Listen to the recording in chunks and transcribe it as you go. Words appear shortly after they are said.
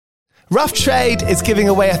Rough Trade is giving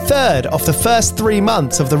away a third of the first 3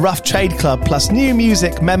 months of the Rough Trade Club plus new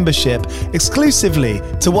music membership exclusively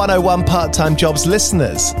to 101 Part-Time Jobs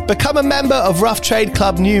listeners. Become a member of Rough Trade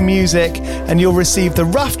Club New Music and you'll receive the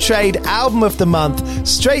Rough Trade Album of the Month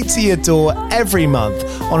straight to your door every month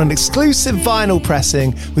on an exclusive vinyl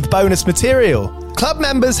pressing with bonus material. Club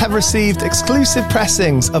members have received exclusive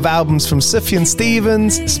pressings of albums from Sufjan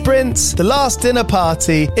Stevens, Sprints, The Last Dinner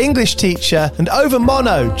Party, English Teacher, and Over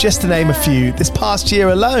Mono, just to name a few, this past year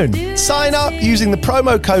alone. Sign up using the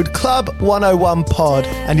promo code CLUB101POD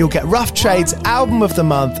and you'll get Rough Trade's Album of the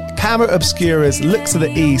Month, Camera Obscura's Look to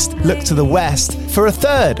the East, Look to the West for a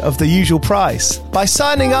third of the usual price. By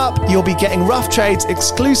signing up, you'll be getting Rough Trade's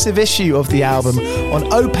exclusive issue of the album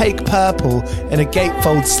on opaque purple in a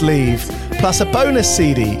gatefold sleeve, plus a bonus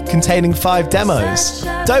CD containing 5 demos.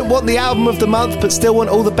 Don't want the album of the month but still want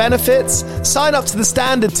all the benefits? Sign up to the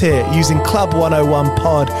standard tier using Club 101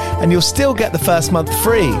 Pod and you'll still get the first month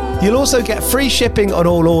free. You'll also get free shipping on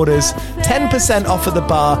all orders, 10% off at the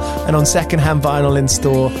bar and on secondhand vinyl in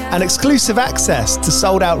store, and exclusive access to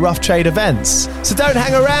sold out Rough Trade events. So don't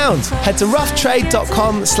hang around. Head to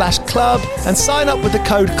roughtrade.com/club and sign up with the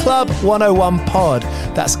code CLUB101POD.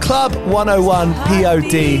 That's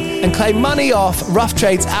CLUB101POD and claim money off Rough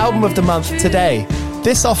Trade's Album of the Month today.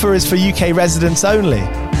 This offer is for UK residents only.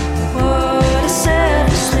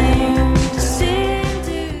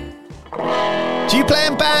 Do you play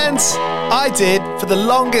in bands? I did for the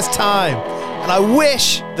longest time. And I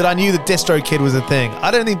wish that I knew that DistroKid was a thing.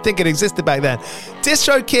 I don't even think it existed back then.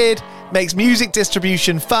 DistroKid makes music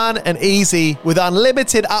distribution fun and easy with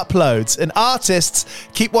unlimited uploads, and artists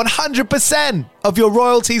keep 100% of your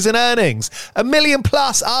royalties and earnings. 1 million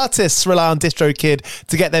plus artists rely on DistroKid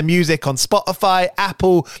to get their music on Spotify,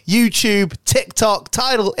 Apple, YouTube, TikTok,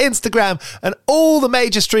 Tidal, Instagram, and all the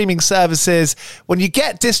major streaming services. When you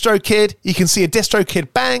get DistroKid, you can see a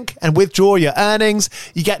DistroKid bank and withdraw your earnings.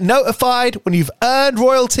 You get notified when you've earned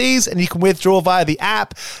royalties and you can withdraw via the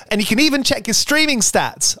app. And you can even check your streaming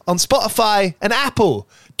stats on Spotify and Apple.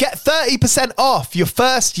 Get 30% off your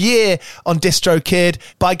first year on DistroKid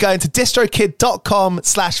by going to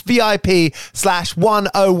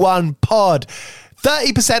distrokid.com/VIP/101pod.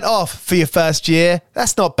 30% off for your first year.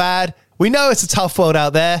 That's not bad. We know it's a tough world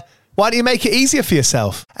out there. Why don't you make it easier for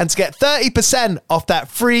yourself? And to get 30% off that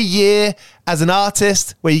free year as an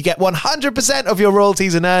artist, where you get 100% of your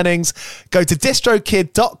royalties and earnings, go to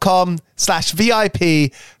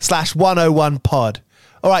distrokid.com/VIP/101pod.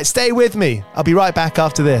 All right, stay with me. I'll be right back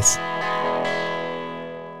after this.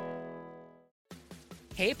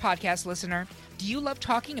 Hey, podcast listener. Do you love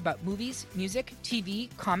talking about movies, music,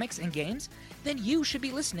 TV, comics, and games? Then you should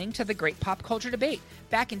be listening to The Great Pop Culture Debate,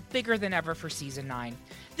 back and bigger than ever for Season 9.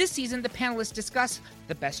 This season, the panelists discuss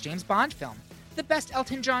the best James Bond film, the best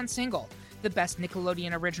Elton John single, the best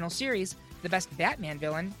Nickelodeon original series, the best Batman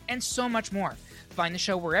villain, and so much more. Find the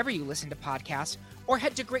show wherever you listen to podcasts, or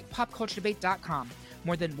head to greatpopculturedebate.com.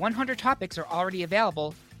 More than 100 topics are already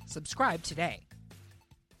available. Subscribe today.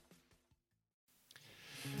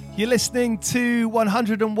 You're listening to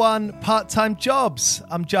 101 Part-Time Jobs.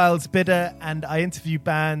 I'm Giles Bidder and I interview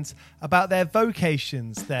bands about their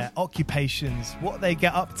vocations, their occupations, what they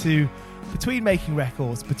get up to between making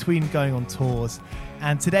records, between going on tours.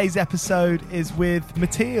 And today's episode is with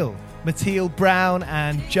Mateel Brown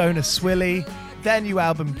and Jonah Swilly. Their new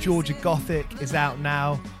album, Georgia Gothic, is out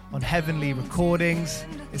now on Heavenly Recordings.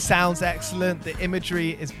 It sounds excellent. The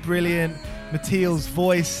imagery is brilliant. Mateel's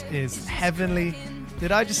voice is heavenly.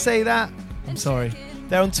 Did I just say that? I'm sorry.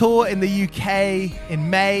 They're on tour in the UK in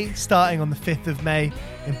May, starting on the 5th of May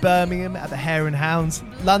in Birmingham at the Hare and Hounds,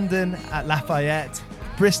 London at Lafayette,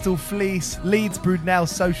 Bristol Fleece, Leeds Broodnell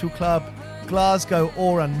Social Club, Glasgow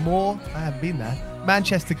Oran Moor, I haven't been there,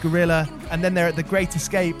 Manchester Gorilla, and then they're at the Great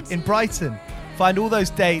Escape in Brighton. Find all those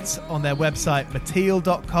dates on their website,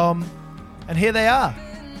 mateel.com. And here they are,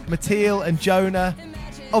 Mateel and Jonah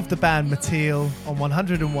of the band Mateel on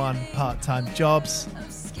 101 Part-Time Jobs.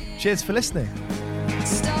 Cheers for listening.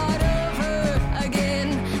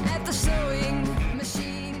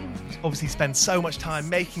 Obviously spend so much time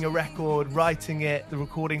making a record, writing it, the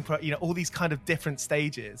recording, all these kind of different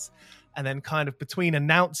stages. And then kind of between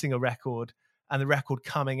announcing a record and the record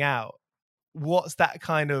coming out, what's that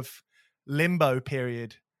kind of limbo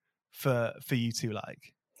period for you two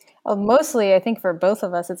like? Well, mostly, I think for both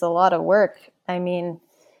of us, it's a lot of work. I mean,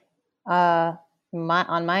 on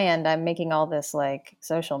my end, I'm making all this like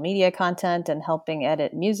social media content and helping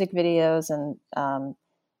edit music videos, and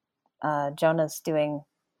Jonah's doing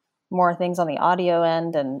more things on the audio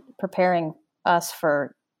end and preparing us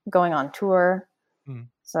for going on tour.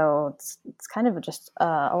 So it's kind of just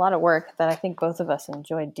a lot of work that I think both of us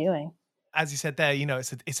enjoyed doing. As you said there,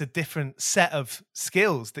 it's a different set of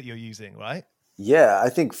skills that you're using, right? Yeah, I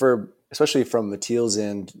think especially from Mathilde's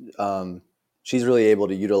end, she's really able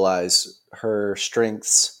to utilize her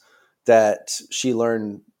strengths that she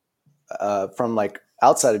learned from like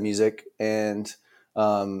outside of music, and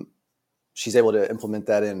she's able to implement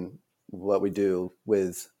that in what we do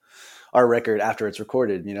with our record after it's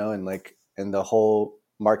recorded, and the whole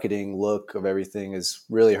marketing look of everything is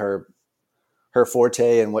really her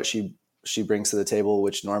forte and what she brings to the table,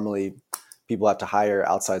 which normally people have to hire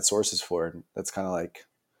outside sources for. And that's kind of like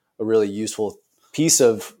a really useful piece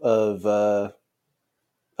of our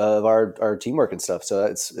teamwork and stuff. So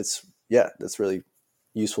that's really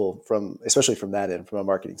useful especially from that end, from a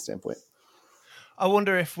marketing standpoint. I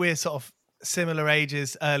wonder if we're sort of similar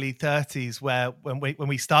ages, early 30s, where when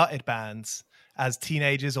we started bands as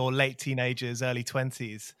teenagers or late teenagers, early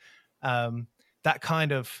 20s, that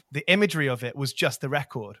kind of the imagery of it was just the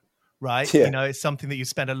record, right? Yeah. It's something that you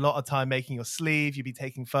spend a lot of time making your sleeve. You'd be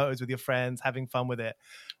taking photos with your friends, having fun with it.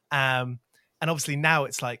 And obviously now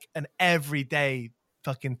it's like an everyday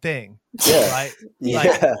fucking thing, right? Yeah.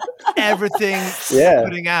 Like everything you're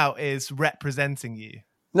putting out is representing you.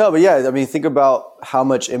 No, but yeah, I mean, think about how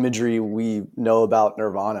much imagery we know about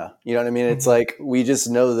Nirvana. You know what I mean? It's like, we just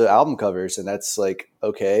know the album covers, and that's like,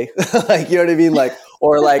 okay. Like, you know what I mean? Like,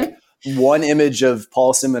 or like one image of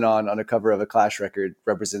Paul Simonon on a cover of a Clash record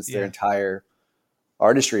represents their entire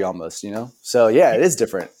artistry almost, So yeah, it is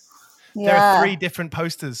different. Yeah. There are 3 different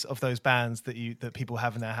posters of those bands that people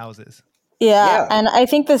have in their houses. Yeah, and I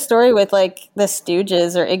think the story with like the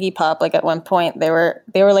Stooges or Iggy Pop, like at one point they were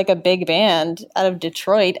like a big band out of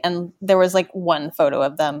Detroit, and there was like one photo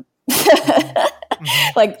of them,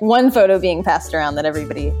 like one photo being passed around that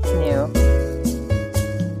everybody knew.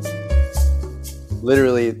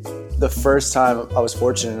 Literally, the first time I was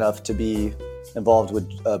fortunate enough to be involved with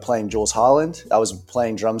playing Jules Holland, I was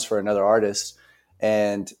playing drums for another artist,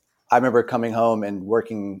 and I remember coming home and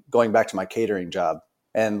going back to my catering job,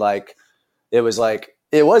 and like. It was like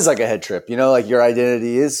a head trip, like your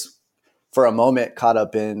identity is for a moment caught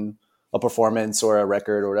up in a performance or a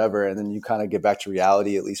record or whatever. And then you kind of get back to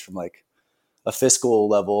reality, at least from like a fiscal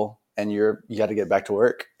level, and you got to get back to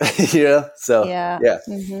work, So yeah.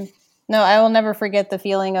 Mm-hmm. No, I will never forget the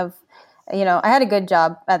feeling of, I had a good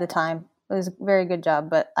job at the time. It was a very good job,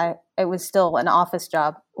 but it was still an office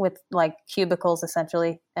job with like cubicles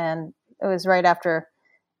essentially. And it was right after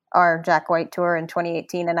our Jack White tour in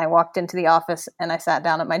 2018, and I walked into the office and I sat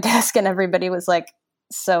down at my desk, and everybody was like,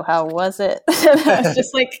 "So how was it?" And I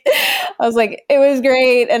was like, "It was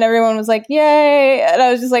great," and everyone was like, "Yay!" And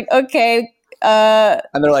I was just like, "Okay." And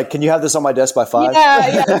they're like, "Can you have this on my desk by 5?"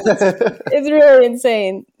 Yeah, it's really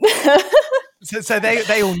insane. So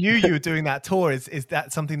they all knew you were doing that tour. Is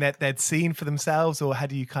that something that they'd seen for themselves, or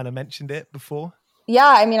had you kind of mentioned it before?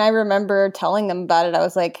 Yeah, I mean, I remember telling them about it. I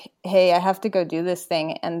was like, hey, I have to go do this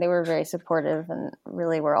thing. And they were very supportive, and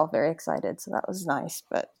really were all very excited. So that was nice.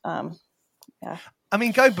 But yeah. I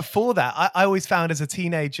mean, going before that, I always found as a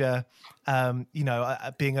teenager,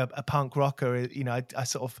 being a punk rocker, I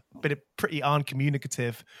sort of been pretty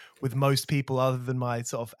uncommunicative with most people other than my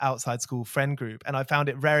sort of outside school friend group. And I found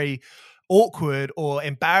it very awkward or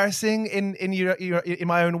embarrassing in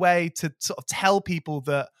my own way to sort of tell people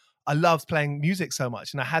that I loved playing music so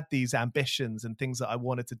much, and I had these ambitions and things that I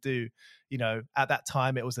wanted to do. At that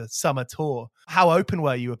time it was a summer tour. How open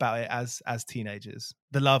were you about it as teenagers?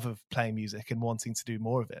 The love of playing music and wanting to do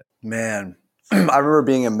more of it. Man, I remember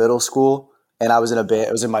being in middle school, and I was in a band.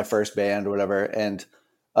 It was in my first band or whatever, and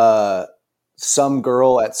some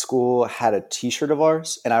girl at school had a T-shirt of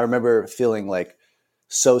ours, and I remember feeling like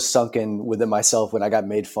so sunken within myself when I got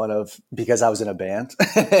made fun of because I was in a band.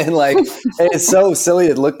 And like, it's so silly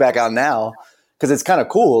to look back on now, because it's kind of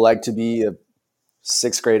cool, like, to be a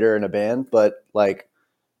 6th grader in a band, but like,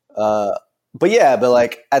 but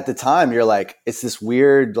like at the time you're like, it's this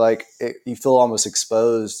weird, like you feel almost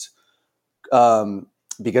exposed,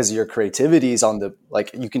 because of your creativity is on the,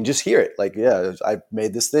 like, you can just hear it. Like, yeah, I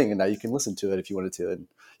made this thing, and now you can listen to it if you wanted to. And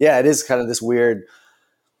yeah, it is kind of this weird,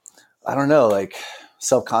 I don't know, like,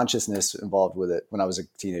 self-consciousness involved with it when I was a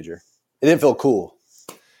teenager. It didn't feel cool.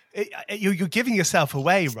 You're giving yourself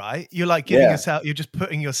away, right? You're like giving yourself, you're just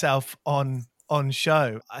putting yourself on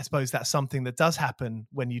show. I suppose that's something that does happen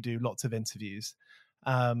when you do lots of interviews.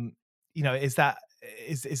 Is that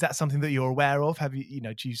something that you're aware of? Have you,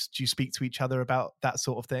 do you speak to each other about that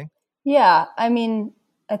sort of thing? Yeah. I mean,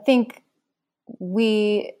 I think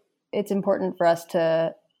it's important for us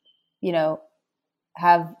to,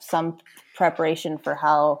 have some preparation for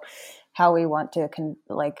how how we want to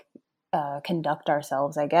conduct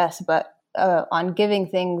ourselves, I guess. But on giving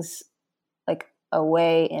things like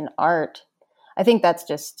away in art, I think that's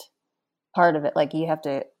just part of it. Like you have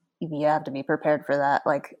to be prepared for that.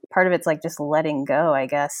 Like part of it's like just letting go, I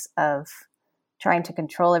guess, of trying to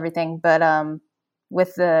control everything. But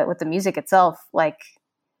with the music itself, like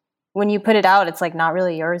when you put it out, it's like not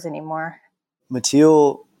really yours anymore.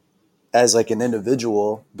 Mathilde, as like an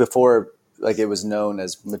individual, before like it was known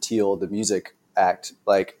as Mathilde the Music Act,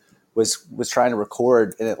 like was trying to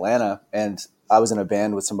record in Atlanta, and I was in a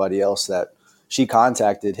band with somebody else that she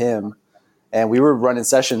contacted him, and we were running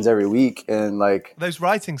sessions every week, and like those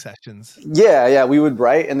writing sessions. Yeah, we would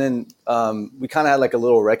write, and then we kind of had like a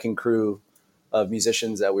little wrecking crew of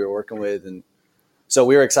musicians that we were working with, and so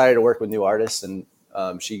we were excited to work with new artists, and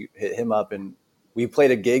she hit him up, and we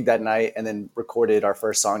played a gig that night, and then recorded our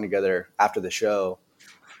first song together after the show,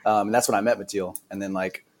 and that's when I met Mathilde, and then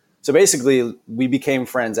like so basically we became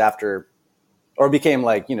friends after, or became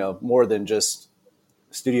like more than just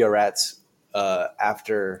studio rats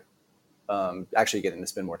after actually getting to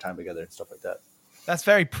spend more time together and stuff like that. That's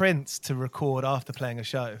very Prince to record after playing a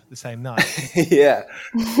show the same night. Yeah.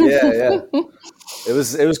 It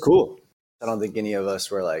was cool. I don't think any of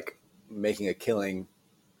us were like making a killing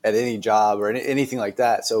at any job or anything like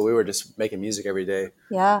that. So we were just making music every day.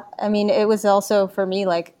 Yeah. I mean, it was also for me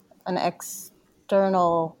like an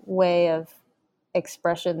external way of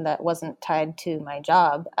expression that wasn't tied to my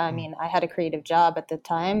job. I mean, I had a creative job at the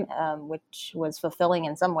time, which was fulfilling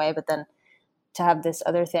in some way, but then to have this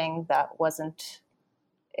other thing that wasn't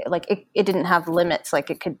like, it didn't have limits. Like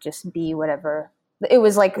it could just be whatever. It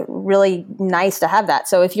was like really nice to have that.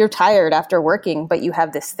 So if you're tired after working, but you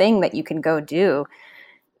have this thing that you can go do,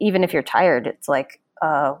 even if you're tired, it's like,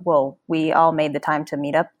 well, we all made the time to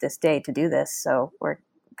meet up this day to do this. So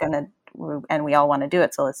and we all want to do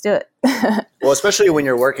it. So let's do it. Well, especially when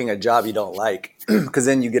you're working a job you don't like, because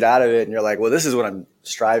then you get out of it and you're like, well, this is what I'm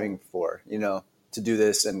striving for, to do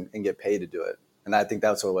this and get paid to do it. And I think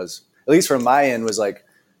that's what it was, at least from my end, was like,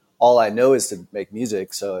 all I know is to make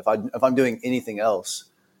music. So if I'm doing anything else,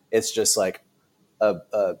 it's just like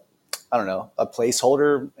I don't know, a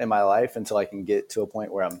placeholder in my life until I can get to a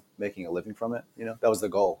point where I'm making a living from it. That was the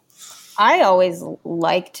goal. I always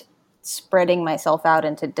liked spreading myself out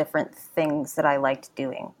into different things that I liked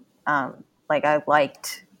doing. Like I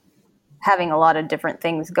liked having a lot of different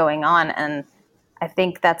things going on. And I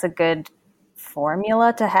think that's a good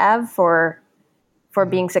formula to have for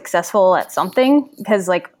being successful at something, because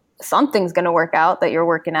like something's going to work out that you're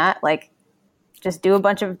working at. Like just do a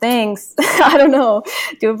bunch of things. I don't know,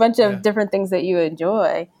 do a bunch of different things that you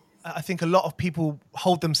enjoy. I think a lot of people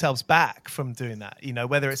hold themselves back from doing that,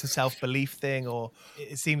 whether it's a self-belief thing, or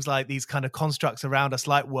it seems like these kind of constructs around us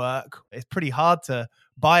like work. It's pretty hard to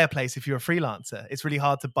buy a place if you're a freelancer. It's really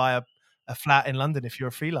hard to buy a flat in London if you're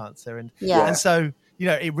a freelancer. And so,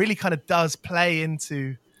 it really kind of does play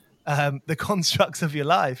into the constructs of your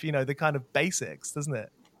life, the kind of basics, doesn't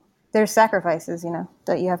it? There's sacrifices,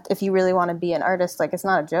 that you have to, if you really want to be an artist. Like it's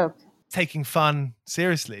not a joke. Taking fun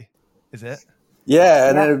seriously, is it? Yeah,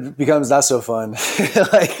 and then it becomes not so fun.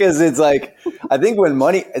 Because it's like, I think when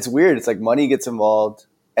it's weird. It's like money gets involved,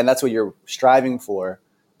 and that's what you're striving for.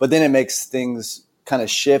 But then it makes things kind of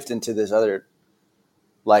shift into this other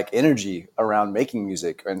like energy around making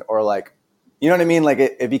music, or like, you know what I mean? Like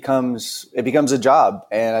it becomes a job.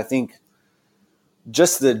 And I think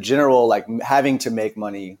just the general like having to make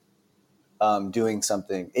money doing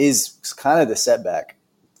something is kind of the setback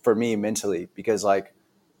for me mentally, because like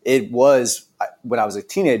it was when I was a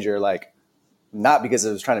teenager, like not because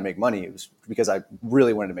I was trying to make money, it was because I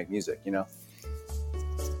really wanted to make music,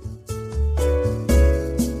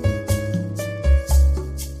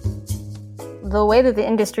 The way that the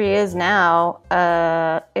industry is now,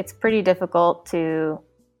 it's pretty difficult to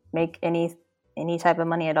make any type of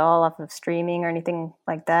money at all off of streaming or anything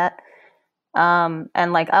like that. And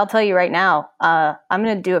like, I'll tell you right now, I'm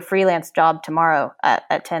going to do a freelance job tomorrow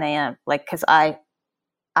at 10 a.m. Like, cause I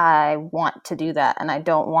want to do that. And I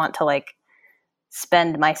don't want to like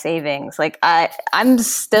spend my savings. Like I'm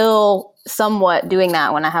still somewhat doing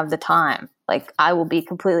that when I have the time. Like I will be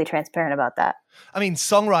completely transparent about that. I mean,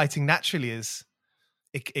 songwriting naturally is,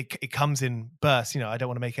 it comes in bursts. I don't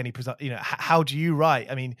want to make any, how do you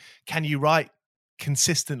write? I mean, can you write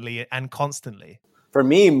consistently and constantly? For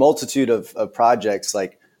me, multitude of projects,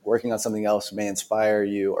 like working on something else may inspire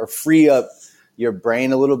you or free up your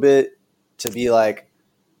brain a little bit to be like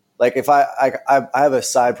if I have a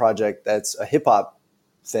side project that's a hip hop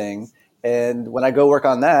thing. And when I go work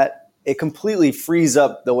on that, it completely frees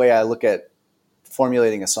up the way I look at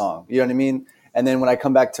formulating a song. You know what I mean? And then when I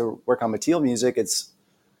come back to work on Matil music,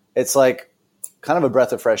 it's like kind of a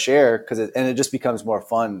breath of fresh air because it just becomes more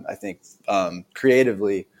fun, I think,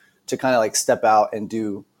 creatively to kind of like step out and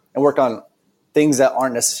work on things that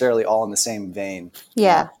aren't necessarily all in the same vein.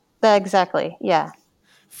 Yeah, exactly. Yeah.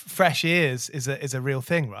 Fresh ears is a real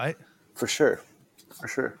thing, right? For sure.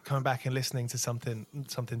 Coming back and listening to something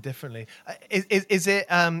differently. Is it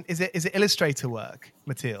Illustrator work,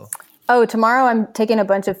 Matil? Oh, tomorrow I'm taking a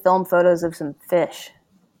bunch of film photos of some fish.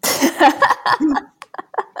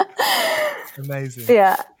 Amazing.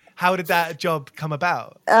 Yeah. How did that job come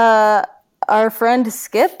about? Our friend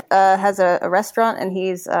Skip has a restaurant, and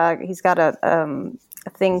he's got a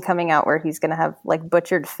thing coming out where he's going to have like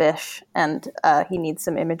butchered fish, and he needs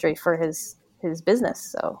some imagery for his business.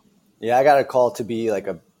 So yeah, I got a call to be like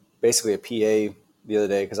basically a PA the other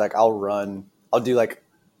day because like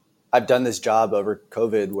I've done this job over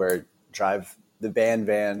COVID where I drive the band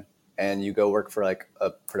van and you go work for like a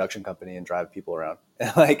production company and drive people around.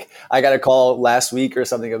 And like I got a call last week or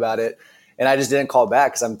something about it, and I just didn't call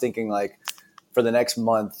back because I'm thinking like for the next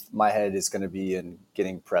month my head is going to be in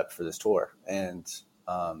getting prepped for this tour, and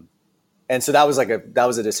so that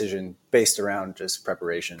was a decision based around just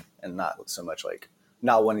preparation and not so much like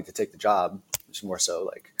not wanting to take the job, just more so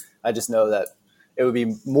like I just know that it would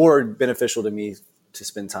be more beneficial to me to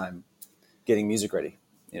spend time getting music ready.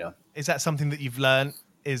 Is that something that you've learned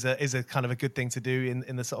is a kind of a good thing to do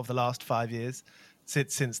in the sort of the last 5 years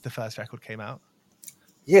since the first record came out?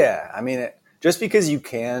 Yeah, I mean, just because you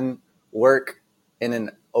can work in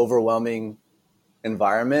an overwhelming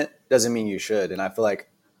environment doesn't mean you should. And I feel like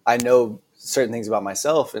I know certain things about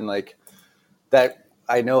myself and like that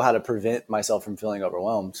I know how to prevent myself from feeling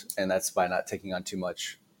overwhelmed, and that's by not taking on too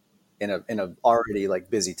much in a already like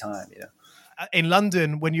busy time. In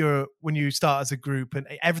London, when you start as a group and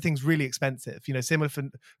everything's really expensive, similar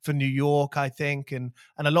for New York, I think, and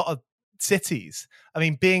a lot of cities. I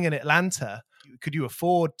mean, being in Atlanta, could you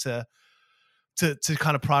afford to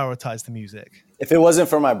kind of prioritize the music? If it wasn't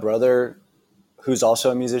for my brother, who's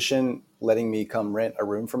also a musician, letting me come rent a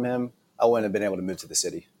room from him, I wouldn't have been able to move to the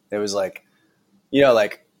city. It was like,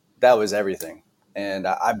 like that was everything. And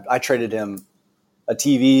I traded him a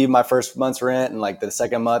TV my first month's rent, and like the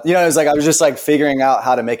second month, it was like I was just like figuring out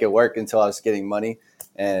how to make it work until I was getting money.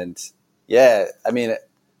 And yeah, I mean,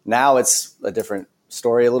 now it's a different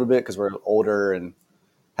story a little bit because we're older and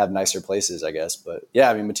have nicer places, I guess. But yeah,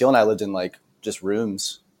 I mean, Matil and I lived in like just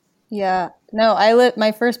rooms. Yeah, no,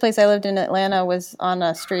 my first place I lived in Atlanta was on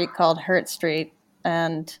a street called Hurt Street,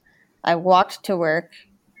 and I walked to work,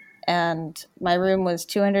 and my room was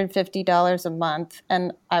 $250 a month,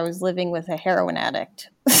 and I was living with a heroin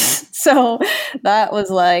addict. So that was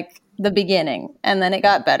like the beginning, and then it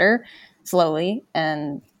got better slowly,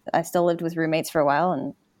 and I still lived with roommates for a while,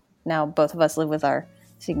 and now both of us live with our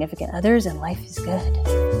significant others, and life is good.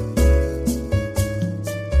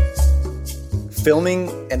 Filming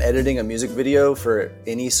and editing a music video for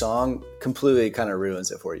any song completely kind of ruins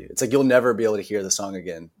it for you. It's like you'll never be able to hear the song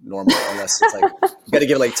again normally unless it's like you got to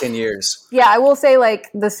give it like 10 years. Yeah, I will say like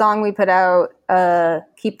the song we put out,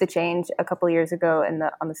 Keep the Change, a couple years ago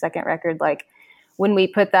on the second record, like when we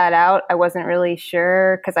put that out, I wasn't really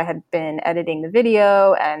sure because I had been editing the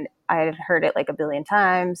video and I had heard it like a billion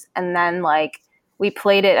times. And then like we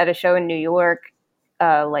played it at a show in New York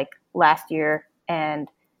like last year, and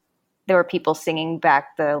there were people singing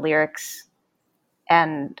back the lyrics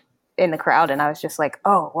and in the crowd. And I was just like,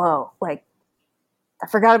 oh, whoa, like I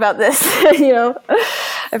forgot about this,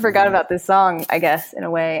 I forgot about this song, I guess, in a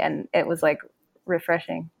way. And it was like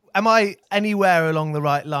refreshing. Am I anywhere along the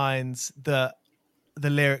right lines that the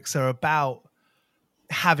lyrics are about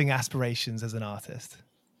having aspirations as an artist?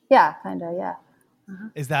 Yeah, kind of. Yeah. Uh-huh.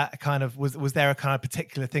 Is that kind of, was there a kind of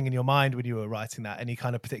particular thing in your mind when you were writing that? Any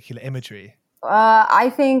kind of particular imagery?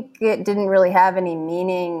 I think it didn't really have any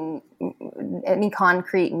meaning, any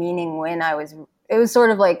concrete meaning when it was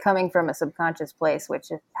sort of like coming from a subconscious place, which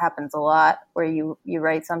happens a lot, where you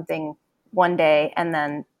write something one day and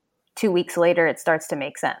then 2 weeks later it starts to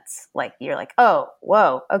make sense. Like you're like, oh,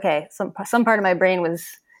 whoa, okay. Some part of my brain was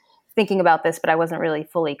thinking about this, but I wasn't really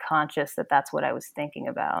fully conscious that that's what I was thinking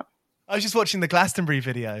about. I was just watching the Glastonbury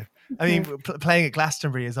video. I mean, playing at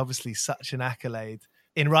Glastonbury is obviously such an accolade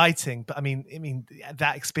in writing, but I mean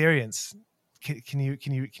that experience. Can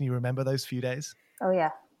you remember those few days? Oh yeah,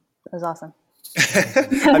 it was awesome.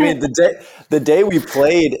 I mean, the day we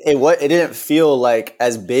played, it didn't feel like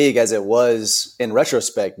as big as it was in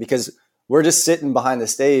retrospect because we're just sitting behind the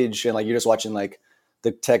stage and like you're just watching like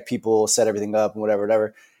the tech people set everything up and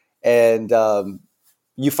whatever, and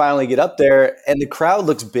you finally get up there and the crowd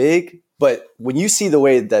looks big, But when you see the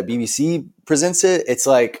way that BBC presents it, it's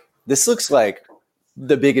like, this looks like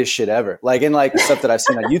the biggest shit ever. Like in like stuff that I've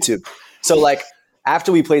seen on YouTube. So like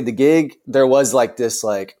after we played the gig, there was like this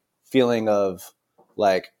like feeling of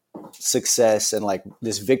like success and like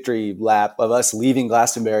this victory lap of us leaving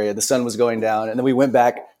Glastonbury, and the sun was going down. And then we went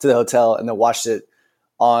back to the hotel and then watched it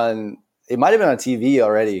on, it might've been on TV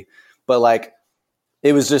already, but like,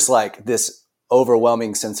 it was just like this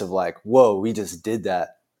overwhelming sense of like, whoa, we just did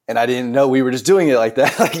that. And I didn't know we were just doing it like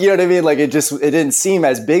that. Like, you know what I mean? Like it didn't seem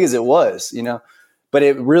as big as it was, you know, but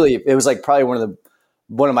it was like probably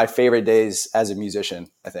one of my favorite days as a musician,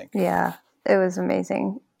 I think. Yeah, it was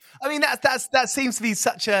amazing. I mean, that seems to be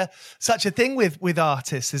such a thing with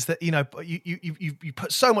artists, is that, you know, you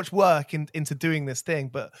put so much work into doing this thing,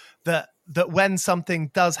 but that when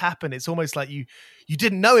something does happen, it's almost like you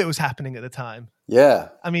didn't know it was happening at the time. Yeah.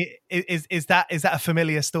 I mean, is that a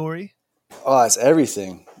familiar story? Oh, it's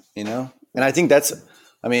everything, you know? And I think that's,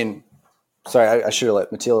 I mean, sorry, I should have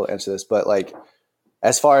let Matilda answer this, but like,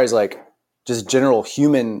 as far as like just general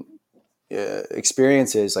human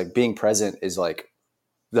experiences, like being present is like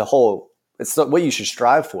it's what you should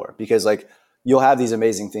strive for, because like you'll have these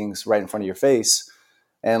amazing things right in front of your face,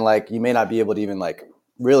 and like you may not be able to even like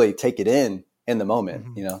really take it in the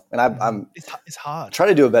moment, you know? And I'm it's hard. Try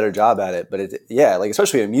to do a better job at it, but like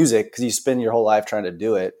especially in music, because you spend your whole life trying to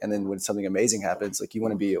do it, and then when something amazing happens, like you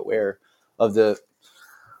want to be aware of the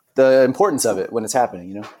importance of it when it's happening,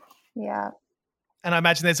 you know? Yeah. And I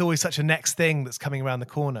imagine there's always such a next thing that's coming around the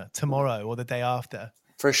corner tomorrow or the day after.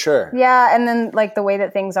 For sure. Yeah, and then like the way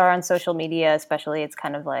that things are on social media, especially, it's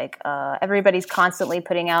kind of like everybody's constantly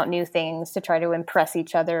putting out new things to try to impress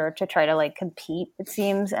each other or to try to like compete, it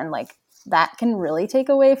seems, and like that can really take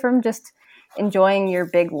away from just enjoying your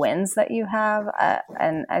big wins that you have.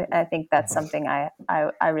 And I think that's something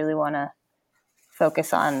I really want to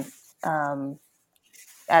focus on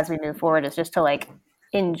as we move forward, is just to like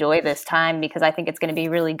enjoy this time, because I think it's going to be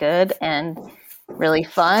really good and really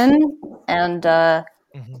fun. And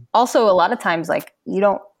also a lot of times, like, you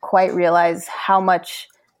don't quite realize how much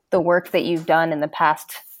the work that you've done in the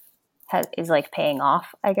past is like paying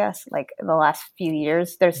off, I guess. Like the last few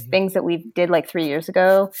years, there's things that we did like 3 years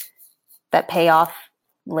ago that pay off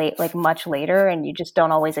like much later, and you just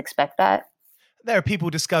don't always expect that. There are people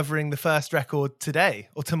discovering the first record today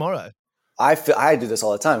or tomorrow. I do this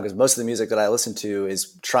all the time, because most of the music that I listen to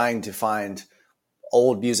is trying to find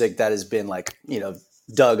old music that has been like, you know,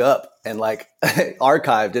 dug up and like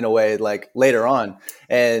archived in a way, like later on.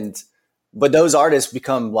 But those artists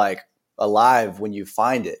become like alive when you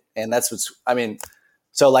find it. And that's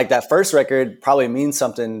so like that first record probably means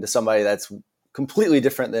something to somebody that's completely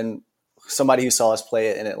different than somebody who saw us play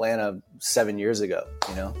it in Atlanta 7 years ago,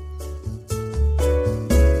 you know?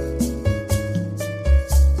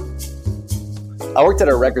 I worked at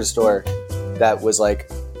a record store that was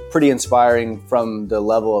like pretty inspiring, from the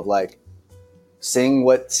level of like seeing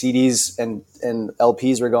what CDs and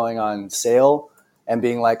LPs were going on sale and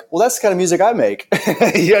being like, well, that's the kind of music I make.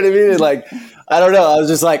 You know what I mean? And like, I don't know. I was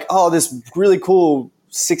just like, oh, this really cool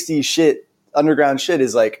 60s shit, underground shit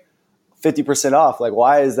is like 50% off. Like,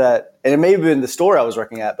 why is that? And it may have been the store I was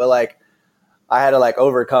working at, but like, I had to like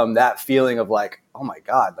overcome that feeling of like, oh my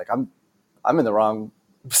God, like I'm in the wrong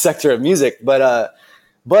sector of music. But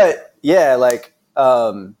yeah, like,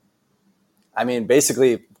 I mean,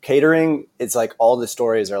 basically catering, it's like all the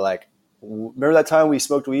stories are like, remember that time we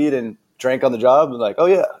smoked weed and drank on the job? And like, oh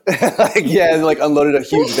yeah. Like, yeah. And like unloaded a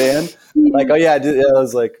huge van. Like, oh yeah, I did. Yeah,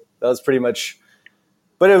 that was pretty much,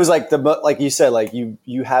 but it was like like you said, like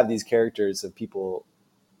you have these characters of people,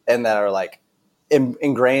 and that are like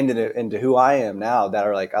ingrained into who I am now, that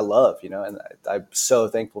are like, I love, you know, and I'm so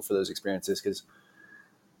thankful for those experiences, because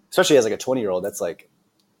especially as like a 20-year-old, that's like,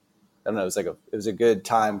 I don't know, it was a good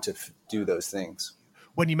time to do those things.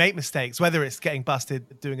 When you make mistakes, whether it's getting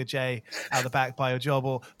busted doing a J out the back by your job,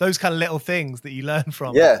 or those kind of little things that you learn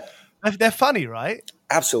from. Yeah. They're funny, right?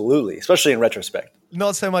 Absolutely. Especially in retrospect.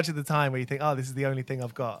 Not so much at the time where you think, oh, this is the only thing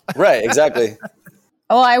I've got. Right. Exactly.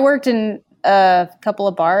 Well, I worked in a couple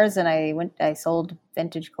of bars, and I sold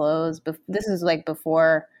vintage clothes. This is like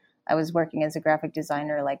before I was working as a graphic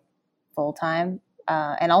designer, like full time.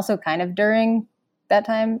 And also kind of during that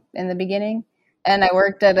time in the beginning. And I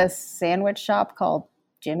worked at a sandwich shop called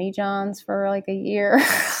Jimmy John's for like a year,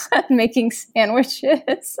 making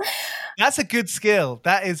sandwiches. That's a good skill.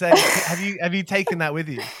 That is have you taken that with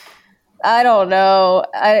you? I don't know.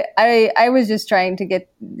 I was just trying to get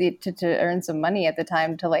to earn some money at the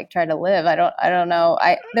time to like try to live. I don't know.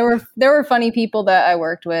 There were funny people that I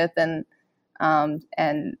worked with, and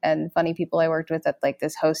and funny people I worked with at like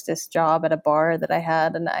this hostess job at a bar that I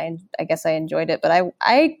had, and I guess I enjoyed it, but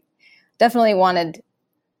I definitely wanted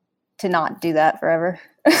to not do that forever.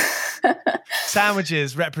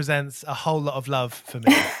 Sandwiches represents a whole lot of love for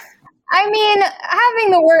me. I mean,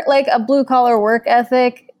 having the work, like a blue collar work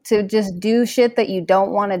ethic to just do shit that you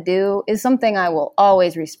don't want to do is something I will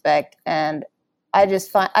always respect. And I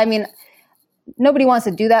just find, I mean, nobody wants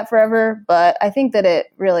to do that forever, but I think that it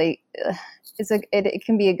really, it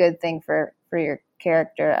can be a good thing for your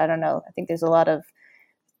character. I don't know. I think there's a lot of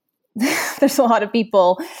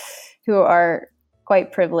people who are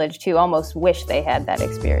quite privileged who almost wish they had that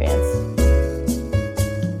experience.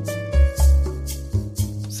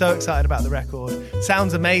 So excited about the record.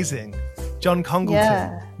 Sounds amazing. John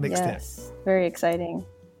Congleton mixed it. Very exciting.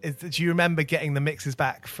 Do you remember getting the mixes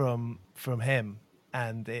back from him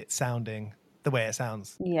and it sounding the way it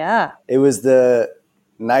sounds? Yeah. It was the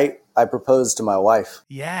night I proposed to my wife.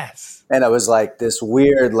 Yes. And it was like this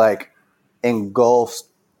weird, like, engulfed.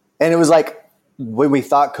 And it was like when we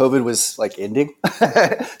thought COVID was like ending.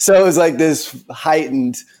 So it was like this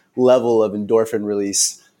heightened level of endorphin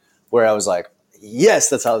release where I was like, yes,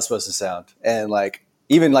 that's how it's supposed to sound. And like,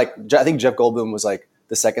 even like, I think Jeff Goldblum was like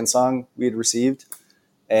the second song we had received.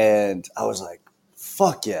 And I was like,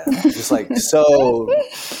 fuck yeah. Just like, so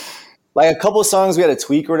like a couple of songs we had to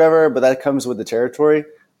tweak or whatever, but that comes with the territory.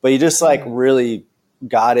 But you just like really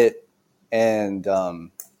got it and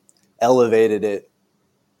elevated it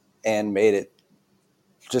and made it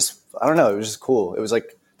just, I don't know. It was just cool. It was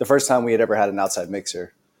like the first time we had ever had an outside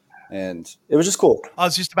mixer. And it was just cool. I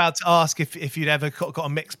was just about to ask if you'd ever got a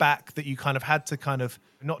mix back that you kind of had to kind of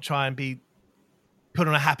not try and put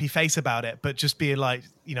on a happy face about it, but just be like,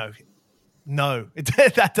 you know, no,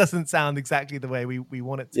 that doesn't sound exactly the way we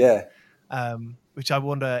want it to. Yeah. Which I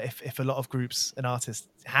wonder if a lot of groups and artists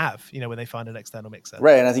have, you know, when they find an external mixer.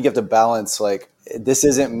 Right. And I think you have to balance, like, this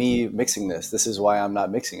isn't me mixing this. This is why I'm not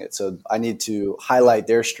mixing it. So I need to highlight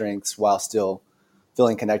their strengths while still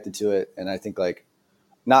feeling connected to it. And I think like,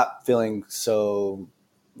 not feeling so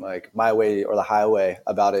like my way or the highway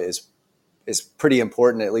about it is pretty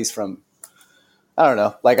important, at least from, I don't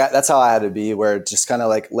know, like that's how I had to be, where just kind of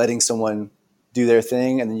like letting someone do their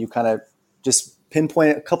thing. And then you kind of just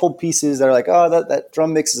pinpoint a couple pieces that are like, oh, that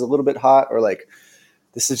drum mix is a little bit hot, or like,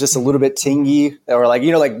 this is just a little bit tingy, or like,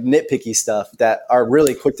 you know, like nitpicky stuff that are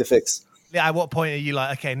really quick to fix. Yeah. At what point are you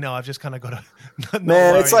like, okay, no, I've just kind of got to not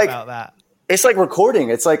Man, worry it's like, about that. It's like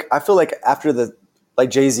recording. It's like, I feel like after like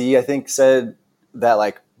Jay-Z, I think, said that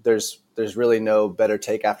like there's really no better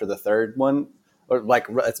take after the third one, or like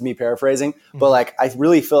it's me paraphrasing, but like I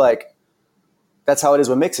really feel like that's how it is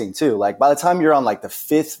with mixing too. Like by the time you're on like the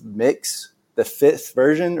fifth mix, the fifth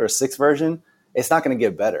version or sixth version, it's not going to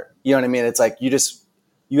get better. You know what I mean? It's like you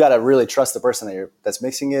got to really trust the person that's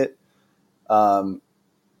mixing it, and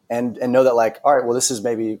know that like, all right, well, this is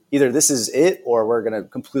maybe either this is it or we're going to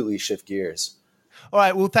completely shift gears. All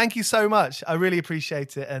right. Well, thank you so much. I really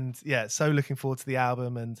appreciate it. And yeah, so looking forward to the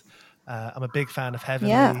album. And I'm a big fan of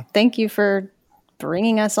Heavenly. Yeah. Thank you for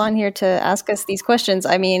bringing us on here to ask us these questions.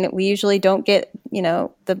 I mean, we usually don't get, you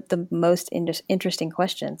know, the most interesting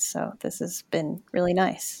questions. So this has been really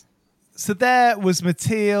nice. So there was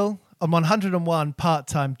Mathilde on 101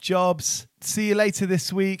 Part-Time Jobs. See you later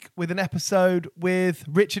this week with an episode with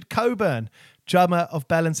Richard Coburn, drummer of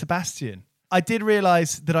Belle and Sebastian. I did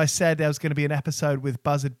realize that I said there was going to be an episode with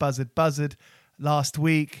Buzzard last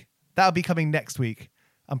week. That'll be coming next week,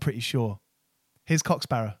 I'm pretty sure. Here's Cock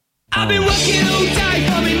Sparrow. I've been working all day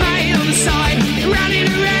for me mate on the side, running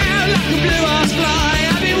around like a blue-ass fly.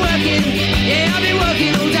 I've been working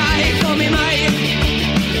all day for me mate.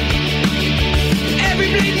 Every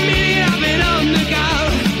bleeding minute I've been on the go,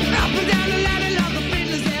 up and down the ladder like a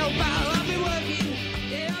fiddler's elbow. I've been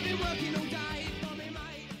working all day for me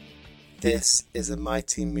mate. This is a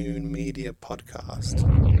Mighty Moon Media podcast.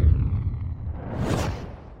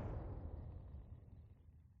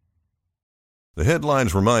 The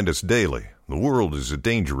headlines remind us daily, the world is a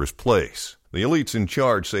dangerous place. The elites in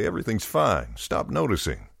charge say everything's fine, stop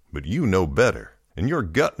noticing. But you know better. And your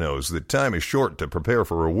gut knows that time is short to prepare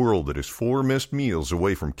for a world that is 4 missed meals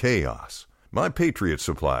away from chaos. My Patriot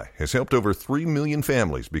Supply has helped over 3 million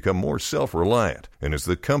families become more self-reliant and is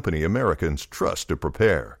the company Americans trust to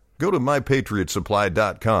prepare. Go to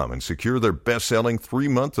MyPatriotSupply.com and secure their best-selling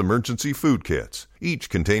 3-month emergency food kits. Each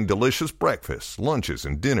contain delicious breakfasts, lunches,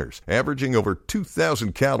 and dinners, averaging over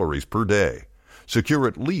 2,000 calories per day. Secure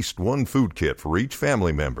at least 1 food kit for each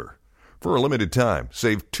family member. For a limited time,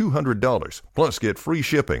 save $200, plus get free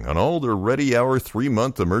shipping on all their Ready Hour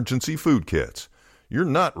 3-month emergency food kits. You're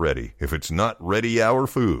not ready if it's not Ready Hour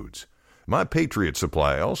Foods. My Patriot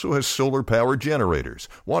Supply also has solar power generators,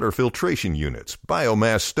 water filtration units,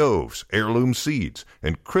 biomass stoves, heirloom seeds,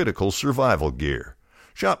 and critical survival gear.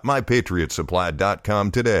 Shop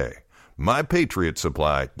MyPatriotSupply.com today.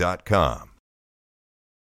 MyPatriotSupply.com.